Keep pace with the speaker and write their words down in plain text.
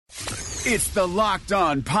It's the Locked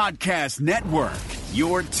On Podcast Network,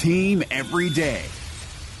 your team every day.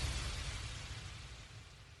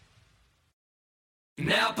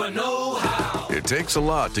 Napa know-how. It takes a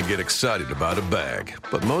lot to get excited about a bag,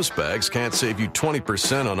 but most bags can't save you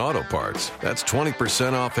 20% on auto parts. That's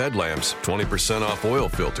 20% off headlamps, 20% off oil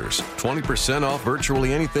filters, 20% off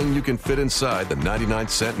virtually anything you can fit inside the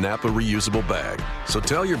 99-cent Napa reusable bag. So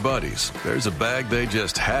tell your buddies, there's a bag they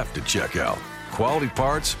just have to check out. Quality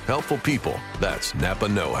parts, helpful people. That's Napa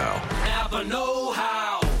know-how. Napa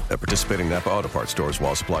know-how. At participating Napa Auto Parts stores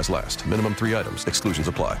while supplies last. Minimum 3 items. Exclusions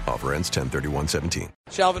apply. Offer ends 10/31/17.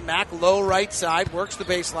 Shelvin Mack, low right side, works the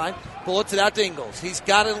baseline, bullets it out to Ingles. He's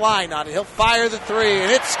got a line on it. He'll fire the three,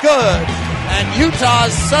 and it's good. And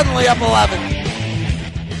Utah's suddenly up 11.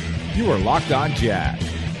 You are Locked On Jazz,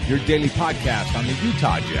 your daily podcast on the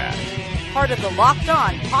Utah Jazz. Part of the Locked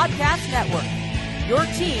On Podcast Network, your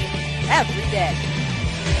team every day.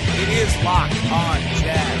 It is Locked On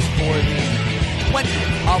Jazz for the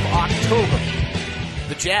 20th of October.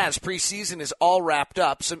 The Jazz preseason is all wrapped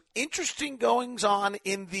up. Some interesting goings on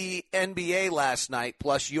in the NBA last night,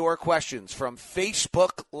 plus your questions from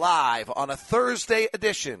Facebook Live on a Thursday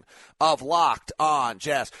edition of Locked On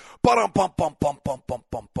Jazz.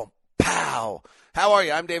 Pow! How are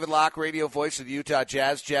you? I'm David Locke, radio voice of the Utah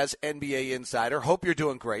Jazz, Jazz NBA insider. Hope you're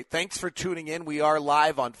doing great. Thanks for tuning in. We are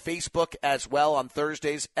live on Facebook as well on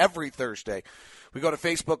Thursdays, every Thursday. We go to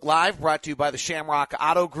Facebook Live, brought to you by the Shamrock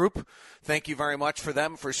Auto Group. Thank you very much for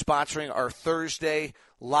them for sponsoring our Thursday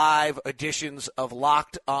live editions of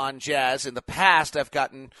Locked On Jazz. In the past, I've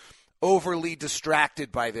gotten overly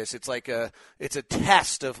distracted by this. It's a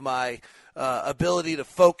test of my ability to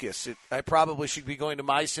focus. I probably should be going to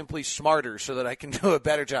My Simply Smarter so that I can do a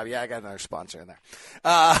better job. Yeah, I got another sponsor in there.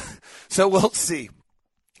 So we'll see.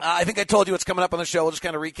 I think I told you what's coming up on the show. We'll just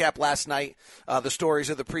kind of recap last night, the stories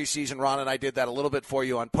of the preseason. Ron and I did that a little bit for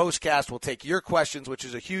you on Postcast. We'll take your questions, which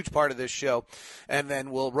is a huge part of this show, and then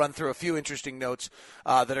we'll run through a few interesting notes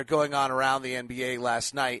that are going on around the NBA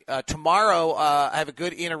last night. Tomorrow, I have a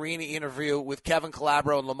good in-arena interview with Kevin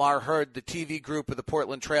Calabro and Lamar Hurd, the TV group of the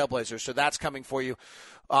Portland Trailblazers, so that's coming for you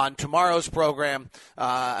on tomorrow's program.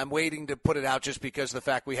 I'm waiting to put it out just because of the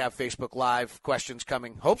fact we have Facebook Live questions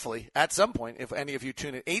coming, hopefully, at some point, if any of you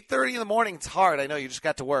tune in. 8:30 in the morning, it's hard. I know you just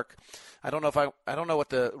got to work. I don't know what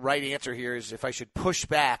the right answer here is, if I should push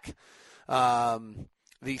back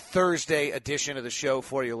the Thursday edition of the show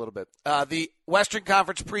for you a little bit. The Western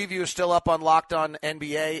Conference preview is still up on Locked On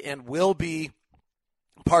NBA and will be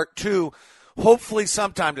part 2 hopefully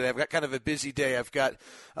sometime today. I've got kind of a busy day. I've got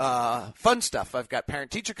fun stuff. I've got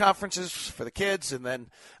parent-teacher conferences for the kids, and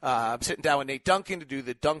then I'm sitting down with Nate Duncan to do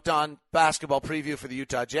the Dunked On basketball preview for the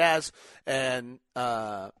Utah Jazz, and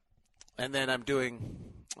then I'm doing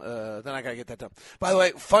then I got to get that done. By the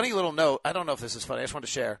way, funny little note. I don't know if this is funny. I just want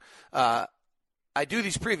to share. I do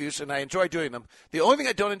these previews, and I enjoy doing them. The only thing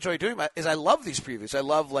I don't enjoy doing is I love these previews. I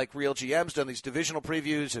love, like, Real GM's done these divisional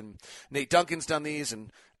previews, and Nate Duncan's done these,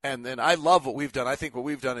 and then I love what we've done. I think what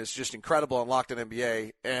we've done is just incredible on Locked On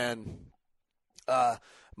NBA, and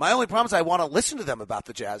my only problem is I want to listen to them about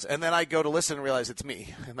the Jazz, and then I go to listen and realize it's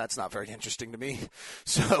me, and that's not very interesting to me.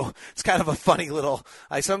 So it's kind of a funny little –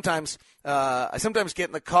 I sometimes get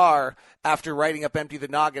in the car after writing up Empty the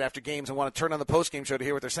Noggin after games and want to turn on the postgame show to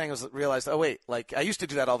hear what they're saying. I realized, oh, wait, like I used to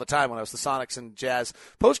do that all the time when I was the Sonics and Jazz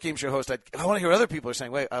postgame show host. I want to hear what other people are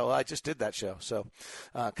saying. Wait, I just did that show. So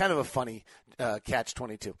kind of a funny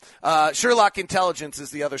catch-22. Sherlock Intelligence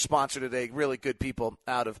is the other sponsor today. Really good people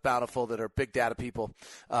out of Bountiful that are big data people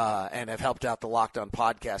and have helped out the Locked On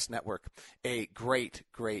Podcast Network a great,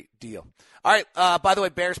 great deal. All right, by the way,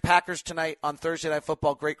 Bears-Packers tonight on Thursday Night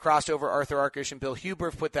Football. Great crossover. Arthur Arkish and Bill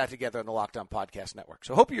Huber have put that together on the Locked On Podcast Network.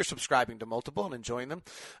 So I hope you're subscribing to multiple and enjoying them.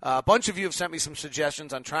 A bunch of you have sent me some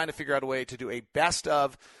suggestions on trying to figure out a way to do a best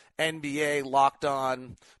of NBA Locked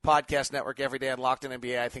On Podcast Network every day on Locked On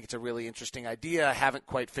NBA. I think it's a really interesting idea. I haven't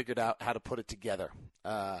quite figured out how to put it together.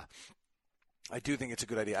 I do think it's a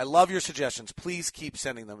good idea. I love your suggestions. Please keep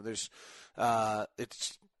sending them.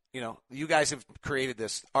 You guys have created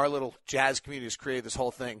this. Our little Jazz community has created this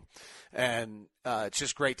whole thing, and it's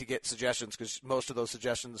just great to get suggestions because most of those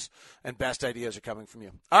suggestions and best ideas are coming from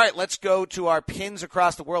you. All right, let's go to our pins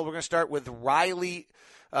across the world. We're going to start with Riley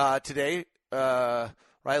today.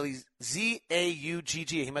 Riley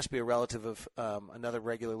Z-A-U-G-G. He must be a relative of another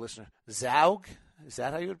regular listener. Zaug? Is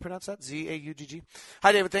that how you would pronounce that? Z-A-U-G-G?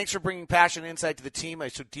 Hi, David. Thanks for bringing passion and insight to the team that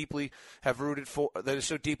is so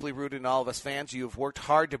deeply rooted in all of us fans. You have worked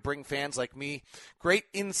hard to bring fans like me great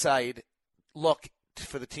inside look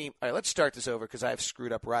for the team. All right, let's start this over because I have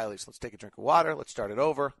screwed up Riley. So let's take a drink of water. Let's start it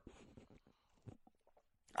over.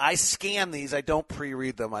 I scan these. I don't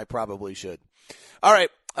pre-read them. I probably should. All right.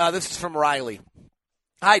 This is from Riley.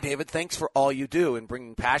 Hi, David. Thanks for all you do in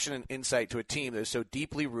bringing passion and insight to a team that is so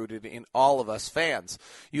deeply rooted in all of us fans.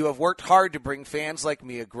 You have worked hard to bring fans like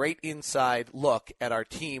me a great inside look at our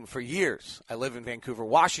team for years. I live in Vancouver,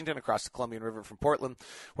 Washington, across the Columbian River from Portland,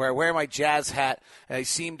 where I wear my Jazz hat, and I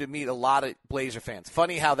seem to meet a lot of Blazer fans.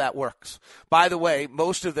 Funny how that works. By the way,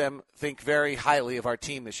 most of them think very highly of our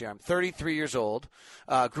team this year. I'm 33 years old,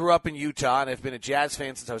 grew up in Utah, and have been a Jazz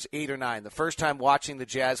fan since I was 8 or 9. The first time watching the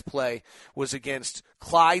Jazz play was against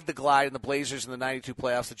Clyde the Glide and the Blazers in the 92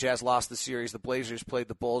 playoffs. The Jazz lost the series. The Blazers played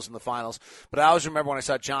the Bulls in the finals. But I always remember when I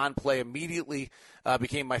saw John play, immediately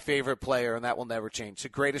became my favorite player, and that will never change. It's the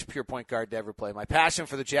greatest pure point guard to ever play. My passion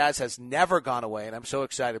for the Jazz has never gone away, and I'm so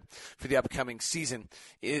excited for the upcoming season.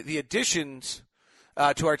 The additions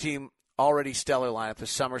to our team, already stellar lineup. The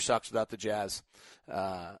summer sucks without the Jazz.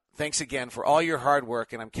 Thanks again for all your hard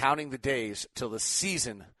work, and I'm counting the days till the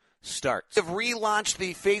season starts. We've relaunched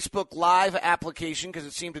the Facebook Live application because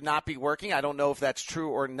it seemed to not be working. I don't know if that's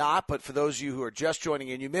true or not, but for those of you who are just joining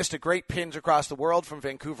in, you missed a great Pins Across the World from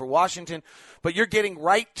Vancouver, Washington, but you're getting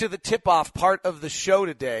right to the tip-off part of the show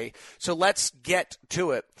today, so let's get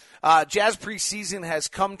to it. Jazz preseason has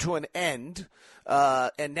come to an end.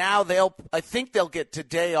 And now I think they'll get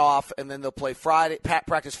today off, and then they'll play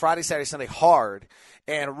practice Friday, Saturday, Sunday hard,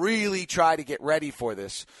 and really try to get ready for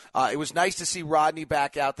this. It was nice to see Rodney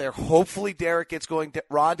back out there. Hopefully Derek gets going.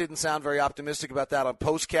 Ron didn't sound very optimistic about that on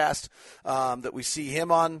Postcast, that we see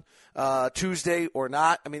him on Tuesday or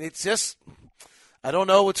not. I mean, it's just, I don't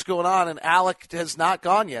know what's going on, and Alec has not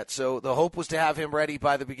gone yet. So the hope was to have him ready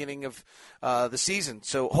by the beginning of the season.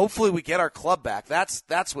 So hopefully we get our club back.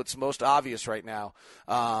 That's what's most obvious right now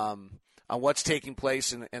on what's taking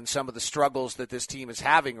place, and some of the struggles that this team is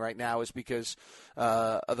having right now is because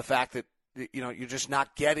of the fact that you're just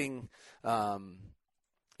not getting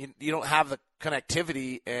you don't have the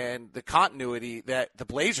connectivity and the continuity that the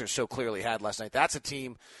Blazers so clearly had last night. That's a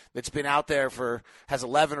team that's been out there has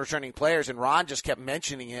 11 returning players, and Ron just kept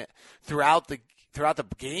mentioning it throughout the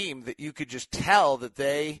game that you could just tell that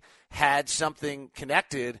they had something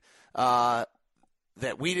connected that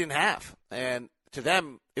we didn't have. And to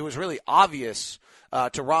them, it was really obvious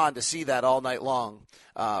to Ron to see that all night long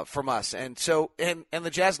from us. And so, and the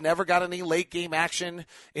Jazz never got any late game action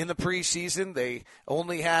in the preseason. They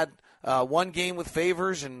only had one game with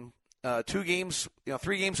Favors and 2 games,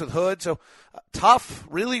 3 games with Hood. So tough,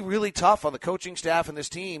 really, really tough on the coaching staff and this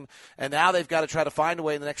team. And now they've got to try to find a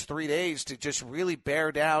way in the next 3 days to just really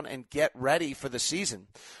bear down and get ready for the season.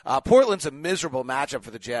 Portland's a miserable matchup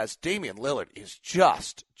for the Jazz. Damian Lillard is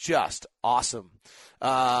just awesome.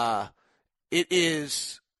 It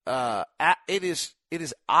is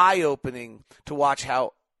eye-opening to watch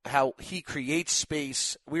how he creates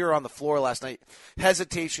space. We were on the floor last night.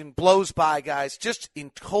 Hesitation, blows by guys, just in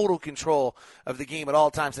total control of the game at all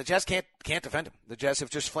times. The Jazz can't defend him. The Jazz have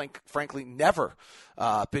just frankly never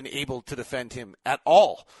been able to defend him at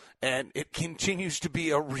all. And it continues to be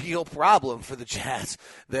a real problem for the Jazz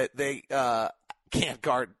that they can't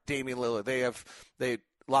guard Damian Lillard. They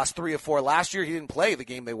lost 3 of 4 last year. He didn't play the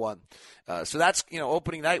game they won. So that's,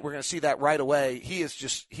 opening night. We're going to see that right away.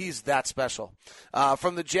 He's that special.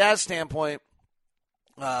 From the Jazz standpoint,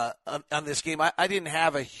 on this game, I didn't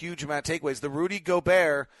have a huge amount of takeaways. The Rudy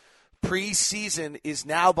Gobert preseason is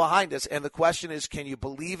now behind us, and the question is, can you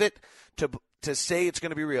believe it to say it's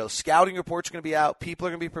going to be real? Scouting reports are going to be out. People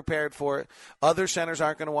are going to be prepared for it. Other centers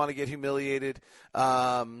aren't going to want to get humiliated.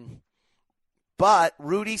 But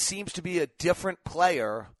Rudy seems to be a different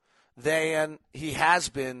player than he has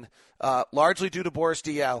been, largely due to Boris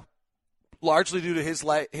Diaw, largely due to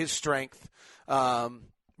his strength.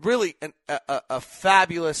 Really a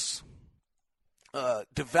fabulous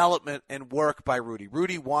development and work by Rudy.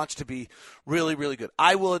 Rudy wants to be really, really good.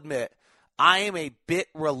 I will admit, I am a bit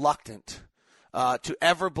reluctant to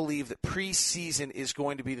ever believe that preseason is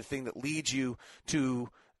going to be the thing that leads you to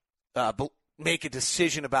make a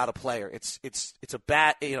decision about a player. It's a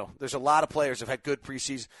bad, there's a lot of players who have had good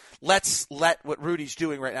preseason. Let's let what Rudy's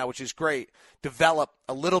doing right now, which is great, develop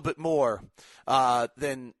a little bit more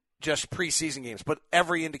than just preseason games. But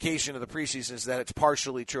every indication of the preseason is that it's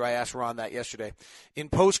partially true. I asked Ron that yesterday in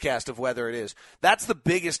Postcast of whether it is. That's the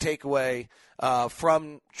biggest takeaway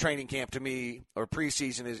from training camp to me, or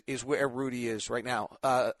preseason, is where Rudy is right now.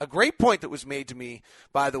 A great point that was made to me,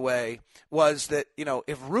 by the way, was that,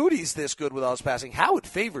 if Rudy's this good with all his passing, how would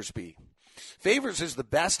Favors be? Favors is the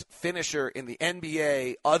best finisher in the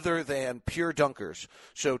NBA other than pure dunkers.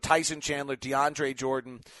 So Tyson Chandler, DeAndre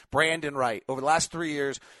Jordan, Brandon Wright. Over the last 3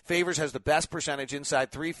 years, Favors has the best percentage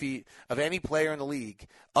inside 3 feet of any player in the league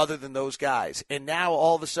other than those guys. And now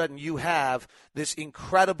all of a sudden you have this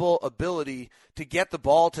incredible ability to get the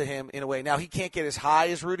ball to him in a way. Now he can't get as high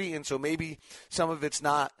as Rudy, and so maybe some of it's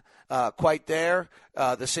not quite there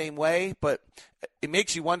the same way, but it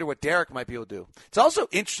makes you wonder what Derek might be able to do. It's also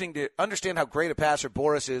interesting to understand how great a passer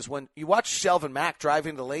Boris is. When you watch Shelvin Mack drive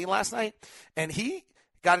into the lane last night, and he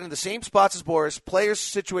got into the same spots as Boris, players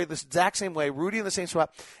situated the exact same way, Rudy in the same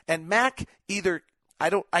spot, and Mack either – I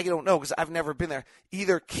don't know because I've never been there.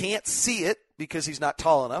 Either can't see it because he's not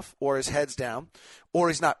tall enough or his head's down, or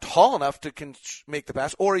he's not tall enough to make the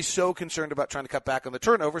pass, or he's so concerned about trying to cut back on the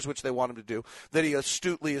turnovers, which they want him to do, that he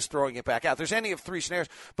astutely is throwing it back out. There's any of 3 scenarios,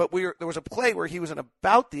 but there was a play where he was in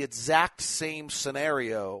about the exact same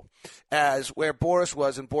scenario as where Boris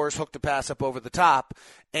was, and Boris hooked a pass up over the top,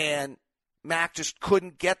 and Mack just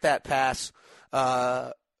couldn't get that pass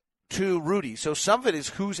to Rudy. So some of it is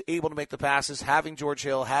who's able to make the passes, having George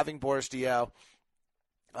Hill, having Boris Diaw,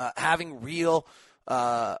 having real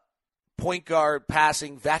point guard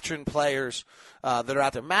passing veteran players that are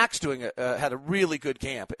out there. Max had a really good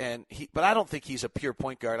camp, but I don't think he's a pure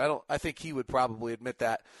point guard. I think he would probably admit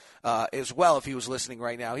that as well if he was listening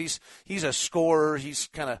right now. He's a scorer. He's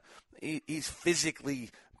he's physically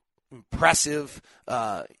impressive.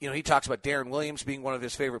 He talks about Darren Williams being one of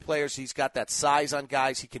his favorite players. He's got that size on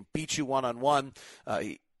guys. He can beat you one-on-one.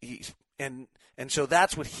 And so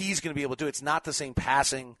that's what he's going to be able to do. It's not the same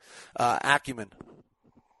passing acumen.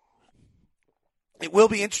 It will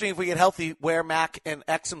be interesting if we get healthy where Mack and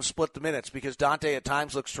Exum split the minutes, because Dante at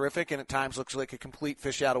times looks terrific and at times looks like a complete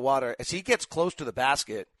fish out of water. As he gets close to the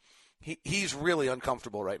basket, he's really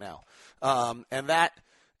uncomfortable right now. And that –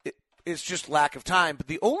 it's just lack of time. But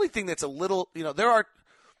the only thing that's a little, we're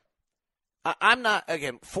not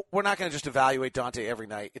going to just evaluate Dante every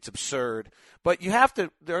night. It's absurd. But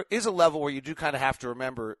there is a level where you do kind of have to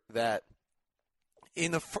remember that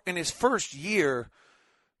in his first year,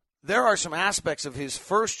 there are some aspects of his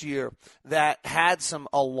first year that had some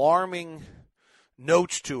alarming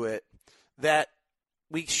notes to it that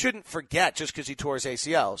we shouldn't forget just because he tore his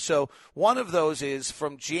ACL. So one of those is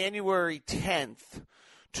from January 10th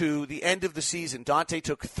to the end of the season, Dante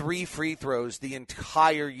took 3 free throws the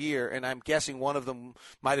entire year, and I'm guessing one of them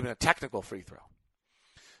might have been a technical free throw.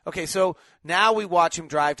 Okay, so now we watch him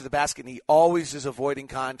drive to the basket, and he always is avoiding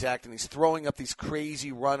contact, and he's throwing up these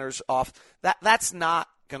crazy runners off. That's not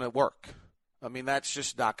going to work. I mean, that's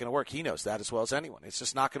just not going to work. He knows that as well as anyone. It's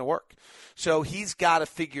just not going to work. So he's got to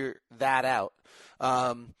figure that out.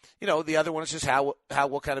 The other one is just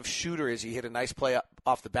what kind of shooter is he. He hit a nice play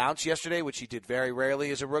off the bounce yesterday, which he did very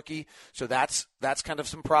rarely as a rookie. So that's kind of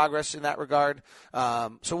some progress in that regard.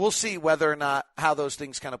 So we'll see whether or not how those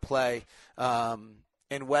things kind of play,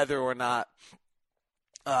 and whether or not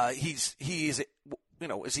is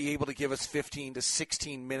he able to give us 15 to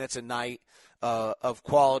 16 minutes a night of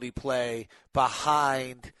quality play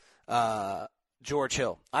behind George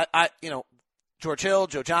Hill. George Hill,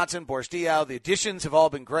 Joe Johnson, Boris Diaw, the additions have all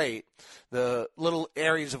been great. The little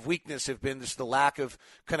areas of weakness have been just the lack of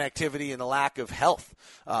connectivity and the lack of health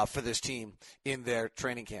for this team in their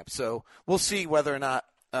training camp. So we'll see whether or not,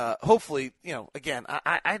 hopefully, again,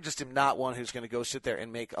 I just am not one who's going to go sit there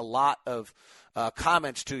and make a lot of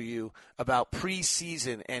comments to you about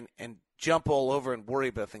preseason and jump all over and worry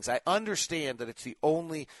about things. I understand that it's the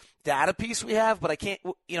only data piece we have, but I can't,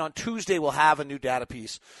 on Tuesday we'll have a new data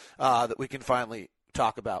piece that we can finally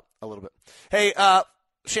talk about a little bit. Hey,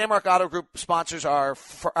 Shamrock Auto Group sponsors our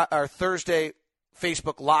Thursday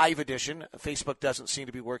Facebook Live edition. Facebook doesn't seem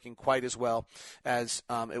to be working quite as well as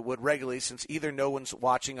it would regularly, since either no one's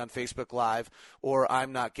watching on Facebook Live or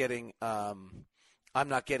I'm not getting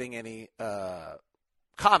any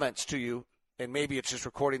comments to you. And maybe it's just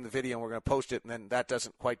recording the video and we're going to post it, and then that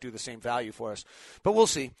doesn't quite do the same value for us. But we'll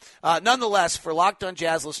see. Nonetheless, for Locked On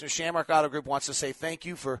Jazz listeners, Shamrock Auto Group wants to say thank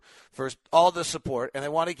you for all the support, and they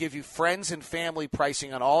want to give you friends and family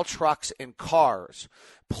pricing on all trucks and cars,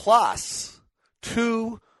 plus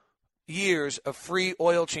 2 years of free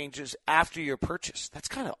oil changes after your purchase. That's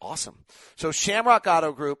kind of awesome. So Shamrock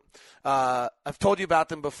Auto Group, I've told you about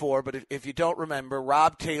them before, but if you don't remember,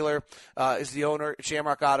 Rob Taylor is the owner at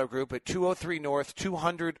Shamrock Auto Group at 203 North,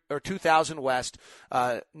 2000 West,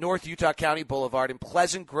 North Utah County Boulevard in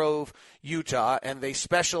Pleasant Grove, Utah, and they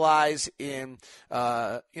specialize in,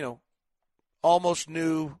 almost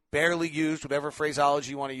new, barely used, whatever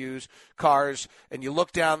phraseology you want to use, cars. And you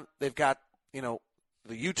look down, they've got,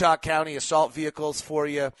 Utah County assault vehicles for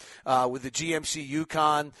you with the GMC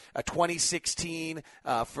Yukon, a 2016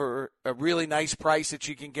 for a really nice price that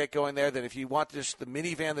you can get going there. Then if you want just the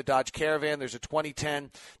minivan, the Dodge Caravan, there's a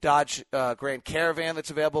 2010 Dodge Grand Caravan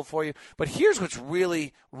that's available for you. But here's what's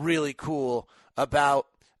really, really cool about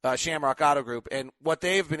Shamrock Auto Group, and what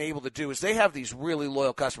they've been able to do is they have these really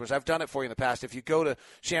loyal customers. I've done it for you in the past. If you go to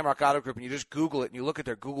Shamrock Auto Group and you just Google it and you look at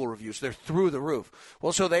their Google reviews, they're through the roof.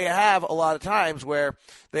 Well, so they have a lot of times where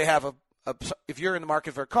they have if you're in the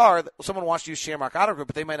market for a car, someone wants to use Shamrock Auto Group,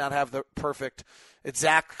 but they might not have the perfect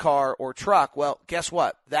exact car or truck. Well, guess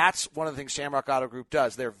what? That's one of the things Shamrock Auto Group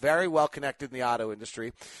does. They're very well connected in the auto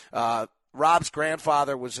industry. Rob's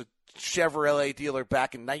grandfather was a Chevrolet dealer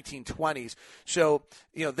back in 1920s. So,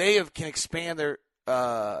 they can expand their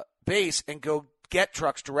base and go get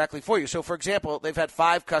trucks directly for you. So, for example, they've had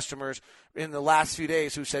 5 customers in the last few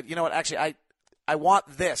days who said, you know what, actually, I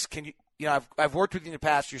want this. Can you? I've worked with you in the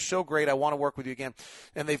past. You're so great. I want to work with you again.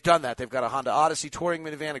 And they've done that. They've got a Honda Odyssey touring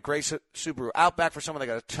minivan, a gray Subaru Outback for someone. They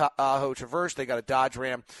got a Tahoe Traverse. They got a Dodge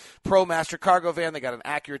Ram ProMaster cargo van. They got an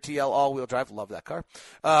Acura TL all-wheel drive. Love that car.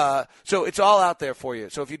 So it's all out there for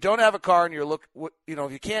you. So if you don't have a car and if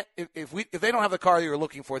you can't, if they don't have the car you're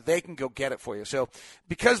looking for, they can go get it for you. So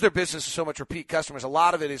because their business is so much repeat customers, a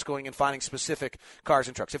lot of it is going and finding specific cars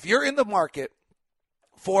and trucks. If you're in the market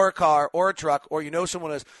for a car or a truck, or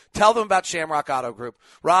someone is, tell them about Shamrock Auto Group.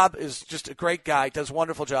 Rob is just a great guy, does a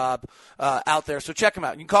wonderful job out there, so check him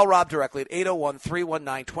out. You can call Rob directly at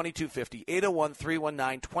 801-319-2250,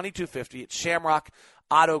 801-319-2250 at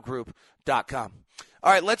shamrockautogroup.com.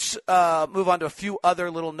 All right, let's move on to a few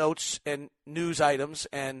other little notes and news items,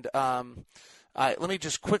 and let me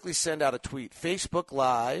just quickly send out a tweet. Facebook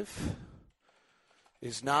Live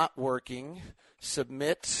is not working.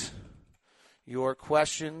 Submit your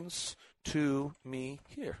questions to me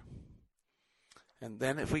here. And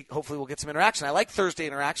then hopefully we'll get some interaction. I like Thursday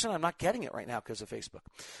interaction. I'm not getting it right now because of Facebook.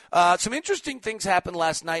 Some interesting things happened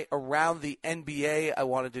last night around the NBA I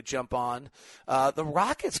wanted to jump on. The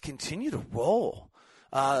Rockets continue to roll.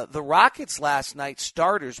 The Rockets last night,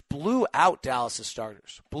 starters, blew out Dallas'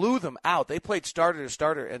 starters. Blew them out. They played starter to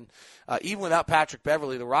starter, and even without Patrick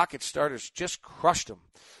Beverley, the Rockets starters just crushed them.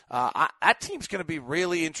 That team's going to be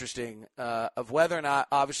really interesting of whether or not,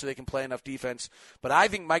 obviously, they can play enough defense. But I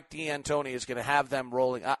think Mike D'Antoni is going to have them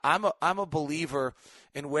rolling. I'm a believer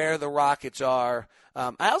in where the Rockets are.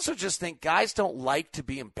 I also just think guys don't like to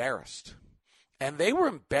be embarrassed. And they were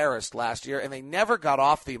embarrassed last year, and they never got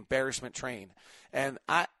off the embarrassment train. And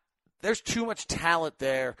there's too much talent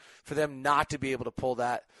there for them not to be able to pull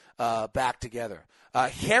that back together.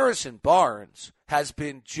 Harrison Barnes has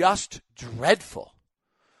been just dreadful.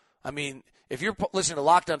 I mean, if you're listening to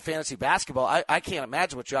Locked On Fantasy Basketball, I can't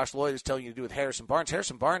imagine what Josh Lloyd is telling you to do with Harrison Barnes.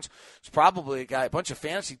 Harrison Barnes is probably a guy, a bunch of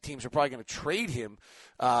fantasy teams are probably going to trade him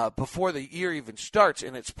before the year even starts.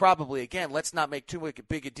 And it's probably, again, let's not make too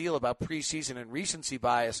big a deal about preseason and recency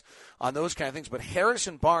bias on those kind of things. But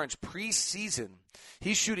Harrison Barnes, preseason,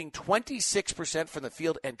 he's shooting 26% from the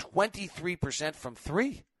field and 23% from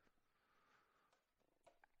three.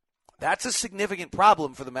 That's a significant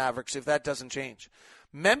problem for the Mavericks if that doesn't change.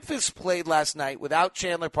 Memphis played last night without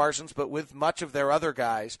Chandler Parsons, but with much of their other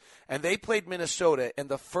guys, and they played Minnesota. In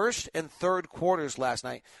the first and third quarters last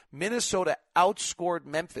night, Minnesota outscored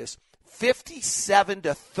Memphis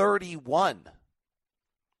 57-31.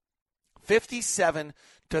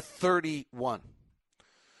 57-31.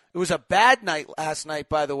 It was a bad night last night,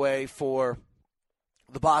 by the way, for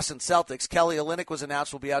the Boston Celtics. Kelly Olynyk was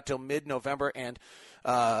announced will be out till mid-November, and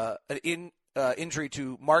an injury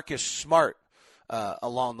to Marcus Smart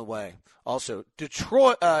along the way. Also,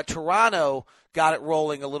 Toronto got it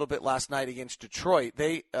rolling a little bit last night against Detroit.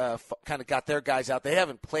 They kind of got their guys out. They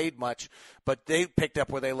haven't played much, but they picked up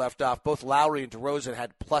where they left off. Both Lowry and DeRozan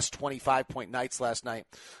had plus 25-point nights last night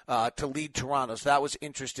to lead Toronto, so that was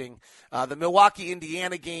interesting. The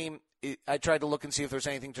Milwaukee-Indiana game, I tried to look and see if there's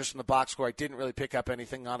anything just in the box score. I didn't really pick up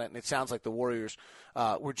anything on it, and it sounds like the Warriors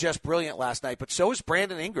were just brilliant last night. But so is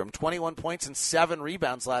Brandon Ingram, 21 points and 7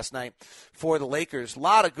 rebounds last night for the Lakers. A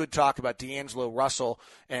lot of good talk about D'Angelo Russell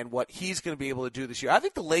and what he's going to be able to do this year. I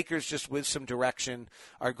think the Lakers, just with some direction,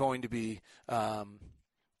 are going to be a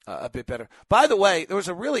bit better. By the way, there was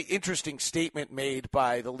a really interesting statement made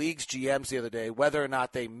by the league's GMs the other day, whether or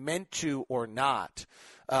not they meant to or not.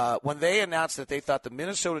 When they announced that they thought the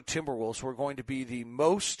Minnesota Timberwolves were going to be the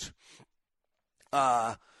most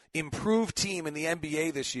improved team in the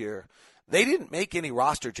NBA this year, they didn't make any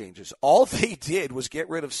roster changes. All they did was get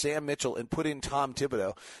rid of Sam Mitchell and put in Tom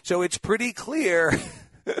Thibodeau. So it's pretty clear,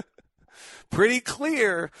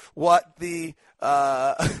 what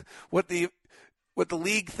what the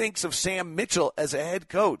league thinks of Sam Mitchell as a head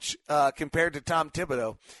coach compared to Tom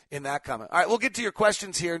Thibodeau in that comment. All right, we'll get to your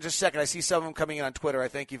questions here in just a second. I see some of them coming in on Twitter. I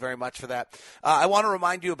thank you very much for that. I want to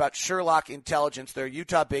remind you about Sherlock Intelligence. They're a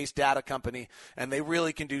Utah-based data company, and they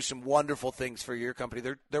really can do some wonderful things for your company.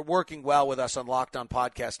 They're working well with us on Locked On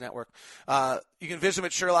Podcast Network. You can visit them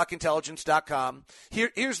at SherlockIntelligence.com.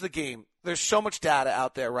 Here's the game. There's so much data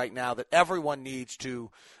out there right now that everyone needs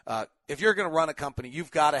to if you're going to run a company,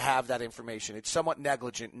 you've got to have that information. It's somewhat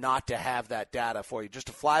negligent not to have that data for you, just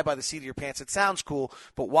to fly by the seat of your pants. It sounds cool,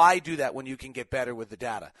 but why do that when you can get better with the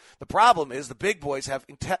data? The problem is the big boys have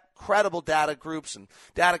incredible data groups and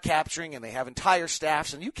data capturing, and they have entire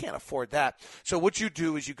staffs, and you can't afford that. So what you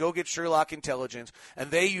do is you go get Sherlock Intelligence,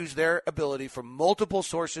 and they use their ability from multiple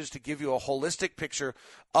sources to give you a holistic picture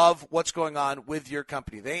of what's going on with your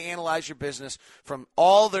company. They analyze your business from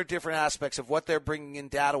all their different aspects of what they're bringing in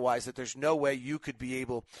data-wise that there's no way you could be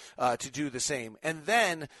able to do the same. And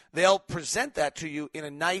then they'll present that to you in a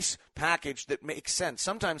nice package that makes sense.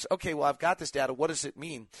 Sometimes, okay, well, I've got this data. What does it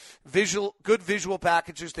mean? Good visual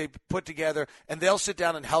packages they put together, and they'll sit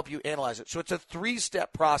down and help you analyze it. So it's a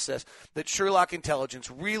 3-step process that Sherlock Intelligence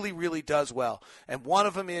really, really does well. And one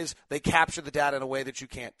of them is they capture the data in a way that you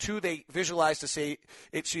can't. 2, they visualize to say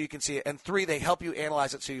it so you can see it. And 3, they help you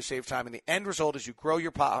analyze it so you save time. And the end result is you grow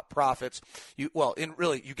your profits. You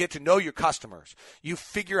get to know your customers. You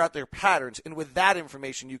figure out their patterns. And with that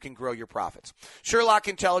information, you can grow your profits.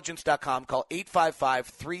 SherlockIntelligence.com. Call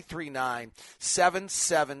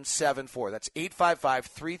 855-339-7774. That's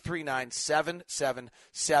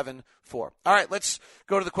 855-339-7774. All right, let's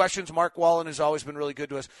go to the questions. Mark Wallen has always been really good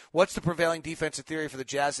to us. What's the prevailing defensive theory for the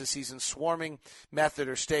Jazz this season? Swarming method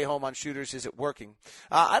or stay home on shooters? Is it working?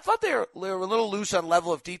 I thought they were a little loose on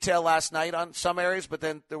level of detail last night on some areas, but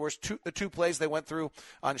then there was the two plays they went through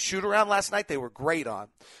on shoot around last night they were great on.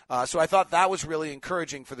 So I thought that was really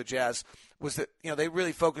encouraging for the Jazz. Was that they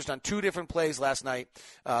really focused on 2 different plays last night.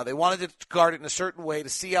 They wanted to guard it in a certain way to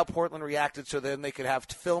see how Portland reacted, so then they could have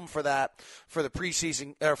film for that for the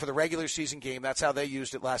preseason or for the regular season game. That's how they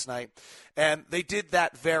used it last night, and they did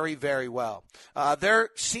that very, very well. They're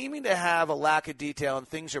seeming to have a lack of detail, and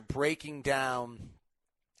things are breaking down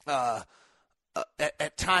at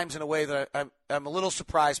times in a way that I'm a little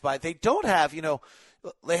surprised by. They don't have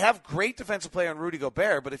They have great defensive player in Rudy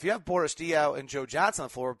Gobert, but if you have Boris Diaw and Joe Johnson on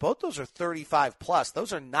the floor, both those are 35-plus.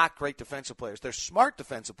 Those are not great defensive players. They're smart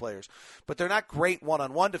defensive players, but they're not great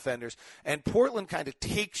one-on-one defenders. And Portland kind of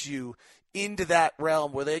takes you into that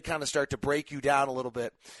realm where they kind of start to break you down a little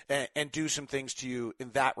bit and do some things to you in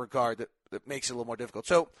that regard that makes it a little more difficult.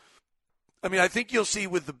 So, I mean, I think you'll see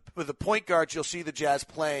with the point guards, you'll see the Jazz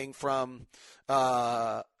playing from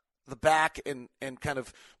the back and kind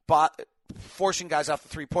of forcing guys off the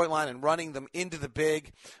three-point line and running them into the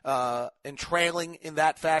big and trailing in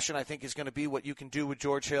that fashion, I think is going to be what you can do with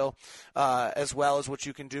George Hill as well as what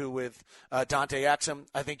you can do with Dante Exum.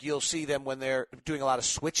 I think you'll see them when they're doing a lot of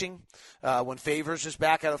switching. When Favors is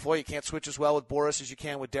back out of the floor, you can't switch as well with Boris as you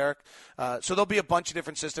can with Derek. So there'll be a bunch of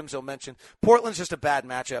different systems they'll mention. Portland's just a bad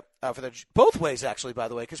matchup for them. Both ways, actually, by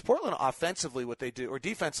the way, because Portland offensively what they do, or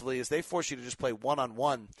defensively, is they force you to just play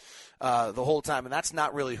one-on-one the whole time, and that's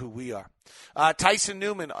not really who we are. Tyson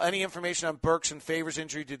Newman, any information on Burks and Favors'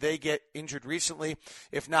 injury? Did they get injured recently?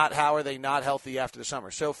 If not, how are they not healthy after the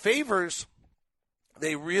summer? So Favors,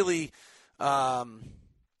 they really, what's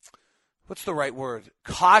the right word?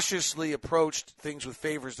 Cautiously approached things with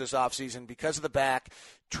Favors this offseason because of the back,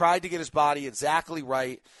 tried to get his body exactly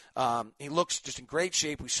right. He looks just in great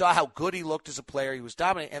shape. We saw how good he looked as a player. He was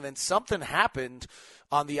dominant. And then something happened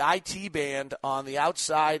on the IT band on the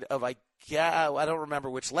outside of, I don't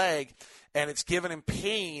remember which leg, and it's given him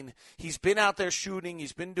pain. He's been out there shooting.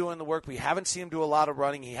 He's been doing the work. We haven't seen him do a lot of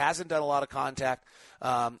running. He hasn't done a lot of contact.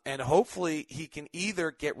 And hopefully he can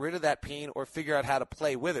either get rid of that pain or figure out how to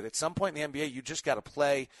play with it. At some point in the NBA, you just got to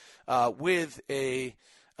play with a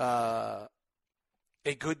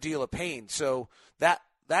good deal of pain. So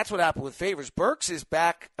that's what happened with Favors. Burks is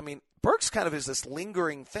back. I mean, Burks kind of is this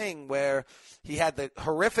lingering thing where he had the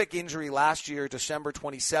horrific injury last year, December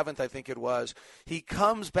 27th, I think it was. He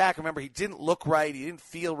comes back. Remember, he didn't look right. He didn't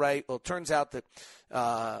feel right. Well, it turns out that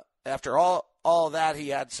after all that, he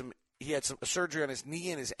had some surgery on his knee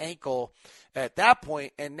and his ankle at that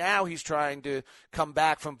point, and now he's trying to come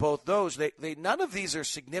back from both those. None of these are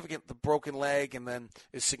significant. The broken leg and then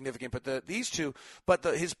is significant, but these two. But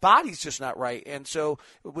his body's just not right, and so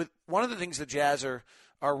with one of the things the Jazz are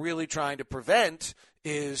really trying to prevent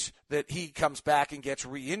is that he comes back and gets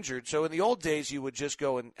re-injured. So in the old days, you would just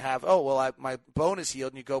go and have, my bone is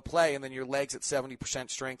healed, and you go play, and then your leg's at 70%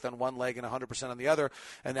 strength on one leg and 100% on the other,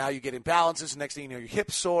 and now you get imbalances, and next thing you know, your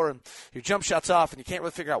hip's sore, and your jump shot's off, and you can't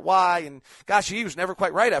really figure out why, and gosh, he was never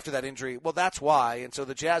quite right after that injury. Well, that's why, and so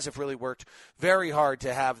the Jazz have really worked very hard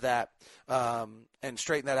to have that and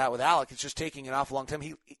straighten that out with Alec. It's just taking an awful long time.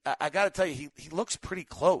 I got to tell you, he looks pretty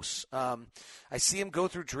close. I see him go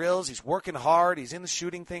through drills. He's working hard. He's in the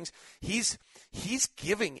shooting things. He's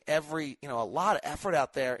giving a lot of effort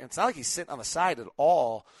out there. And it's not like he's sitting on the side at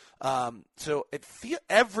all. So it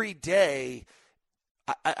every day.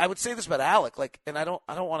 I would say this about Alec, and I don't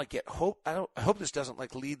want to get hope. I hope this doesn't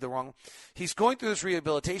lead the wrong. He's going through this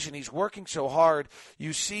rehabilitation. He's working so hard.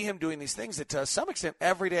 You see him doing these things that, to some extent,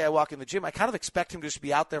 every day I walk in the gym, I kind of expect him to just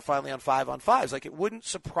be out there finally on 5-on-5s. It wouldn't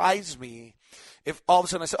surprise me if all of a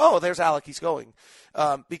sudden I say, "Oh, there's Alec. He's going,"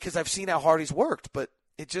 because I've seen how hard he's worked, but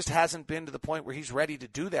it just hasn't been to the point where he's ready to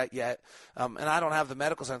do that yet. And I don't have the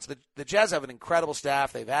medical sense. The Jazz have an incredible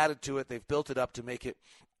staff. They've added to it. They've built it up to make it.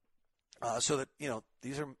 So that,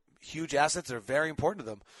 these are huge assets that are very important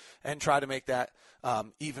to them, and try to make that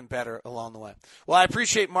even better along the way. Well, I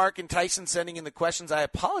appreciate Mark and Tyson sending in the questions. I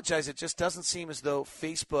apologize. It just doesn't seem as though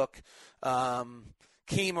Facebook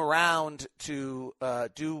came around to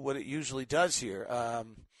do what it usually does here. I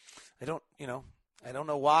don't know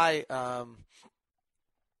why. I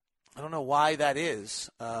don't know why that is.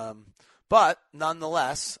 But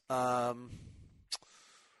nonetheless,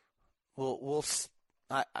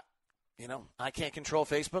 I can't control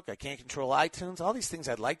Facebook. I can't control iTunes. All these things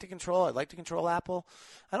I'd like to control. I'd like to control Apple.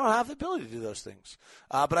 I don't have the ability to do those things.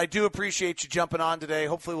 But I do appreciate you jumping on today.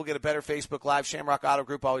 Hopefully we'll get a better Facebook Live. Shamrock Auto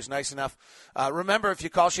Group, always nice enough. Remember, if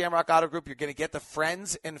you call Shamrock Auto Group, you're going to get the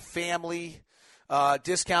friends and family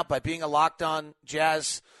discount by being a Locked On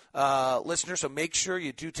Jazz listener. So make sure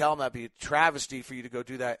you do tell them. That'd be a travesty for you to go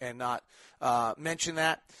do that and not mention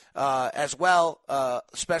that. As well,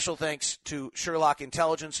 special thanks to Sherlock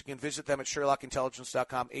Intelligence. You can visit them at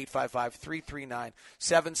SherlockIntelligence.com,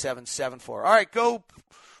 855-339-7774. All right, go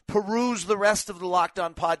peruse the rest of the Locked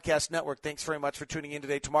On Podcast Network. Thanks very much for tuning in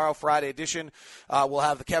today. Tomorrow, Friday edition, we'll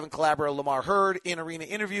have the Kevin Calabro, Lamar Hurd in-arena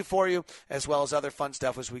interview for you, as well as other fun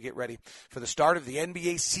stuff as we get ready for the start of the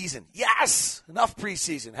NBA season. Yes! Enough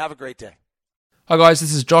preseason. Have a great day. Hi guys,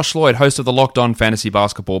 this is Josh Lloyd, host of the Locked On Fantasy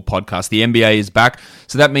Basketball podcast. The NBA is back,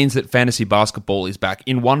 so that means that fantasy basketball is back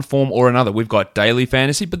in one form or another. We've got daily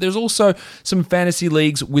fantasy, but there's also some fantasy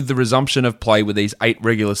leagues with the resumption of play with these 8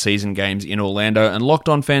 regular season games in Orlando, and Locked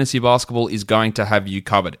On Fantasy Basketball is going to have you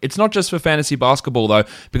covered. It's not just for fantasy basketball though,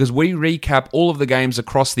 because we recap all of the games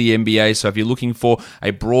across the NBA, so if you're looking for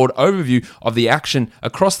a broad overview of the action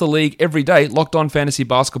across the league every day, Locked On Fantasy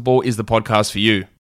Basketball is the podcast for you.